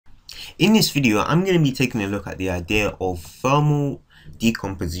In this video, I'm going to be taking a look at the idea of thermal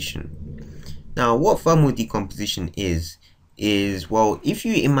decomposition. Now, what thermal decomposition is well, if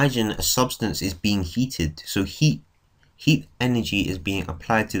you imagine a substance is being heated, so heat energy is being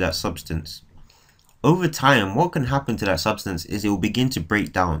applied to that substance. Over time, what can happen to that substance is it will begin to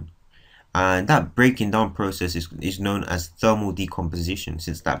break down. And that breaking down process is known as thermal decomposition,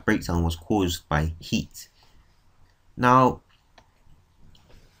 since that breakdown was caused by heat. Now,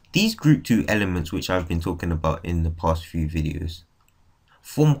 these group 2 elements, which I've been talking about in the past few videos,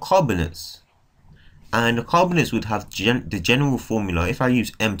 form carbonates. And the carbonates would have the general formula. If I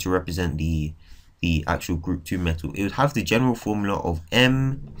use M to represent the actual group 2 metal, it would have the general formula of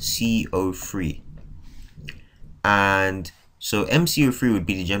MCO3. And so MCO3 would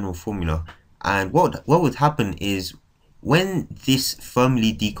be the general formula. And what would happen is when this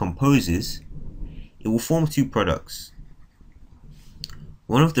firmly decomposes, it will form 2 products.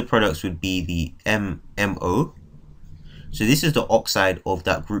 One of the products would be the MMO. So this is the oxide of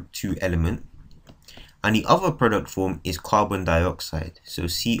that group 2 element. And the other product form is carbon dioxide, so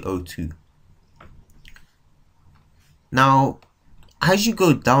CO2. Now, as you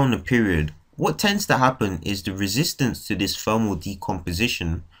go down the period, what tends to happen is the resistance to this thermal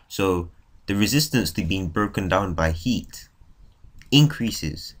decomposition, so the resistance to being broken down by heat,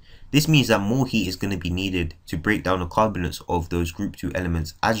 increases. This means that more heat is going to be needed to break down the carbonates of those group 2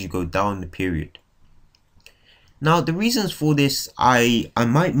 elements as you go down the period. Now, the reasons for this, I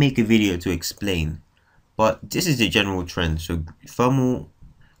might make a video to explain, but this is the general trend. So thermal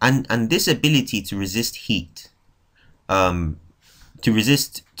and this ability to resist heat, to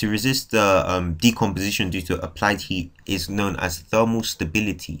resist the decomposition due to applied heat, is known as thermal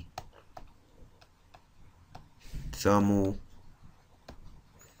stability. Thermal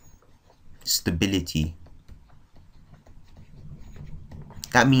stability.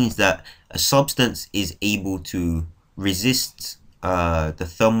 That means that a substance is able to resist the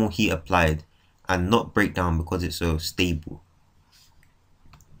thermal heat applied and not break down because it's so stable.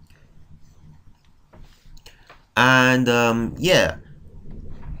 And yeah,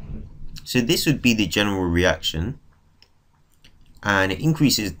 so this would be the general reaction, and it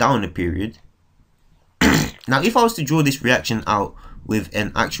increases down the period. Now, if I was to draw this reaction out with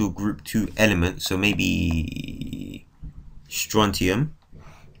an actual group 2 element, so maybe strontium,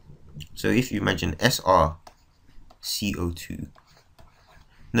 so if you imagine Sr CO2,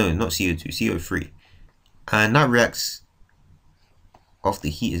 no, not CO2, CO3, and that reacts after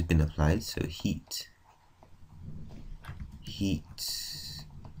heat has been applied, so heat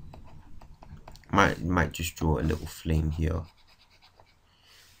might just draw a little flame here,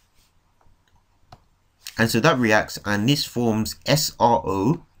 and so that reacts, and this forms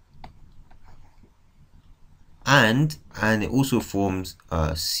SRO, and it also forms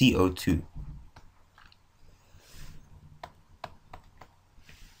CO2.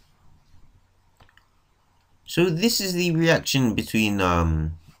 So this is the reaction between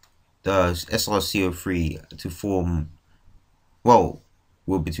the SrCO3 to form, well,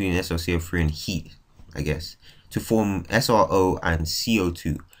 between SrCO3 and heat, I guess, to form SRO and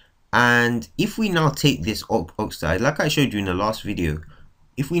CO2. And if we now take this oxide, like I showed you in the last video,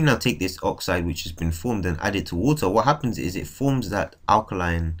 if we now take this oxide which has been formed and add it to water, what happens is it forms that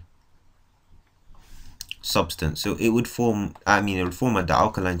alkaline substance. So it would form, it would form the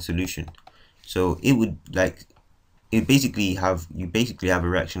alkaline solution. So it would you basically have a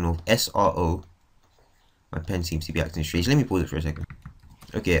reaction of SRO. My pen seems to be acting strange. Let me pause it for a second.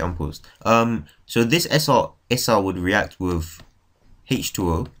 Okay, unpaused. So this SR would react with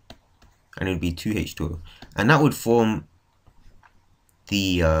H2O, and it would be 2H2O, and that would form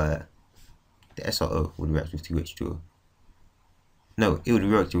the SRO would react with 2H2O. No, it would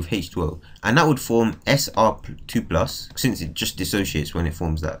react with H2O, and that would form Sr2+, since it just dissociates when it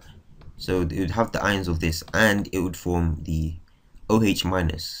forms that. So it would have the ions of this, and it would form the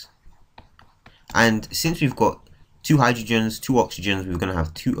OH-. And since we've got 2 hydrogens, 2 oxygens, we're going to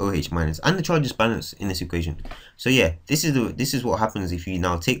have 2 OH-, and the charge is balanced in this equation. So yeah, this is what happens if you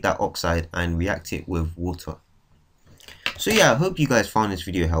now take that oxide and react it with water. So yeah, I hope you guys found this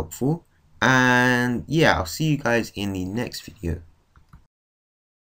video helpful, and yeah, I'll see you guys in the next video.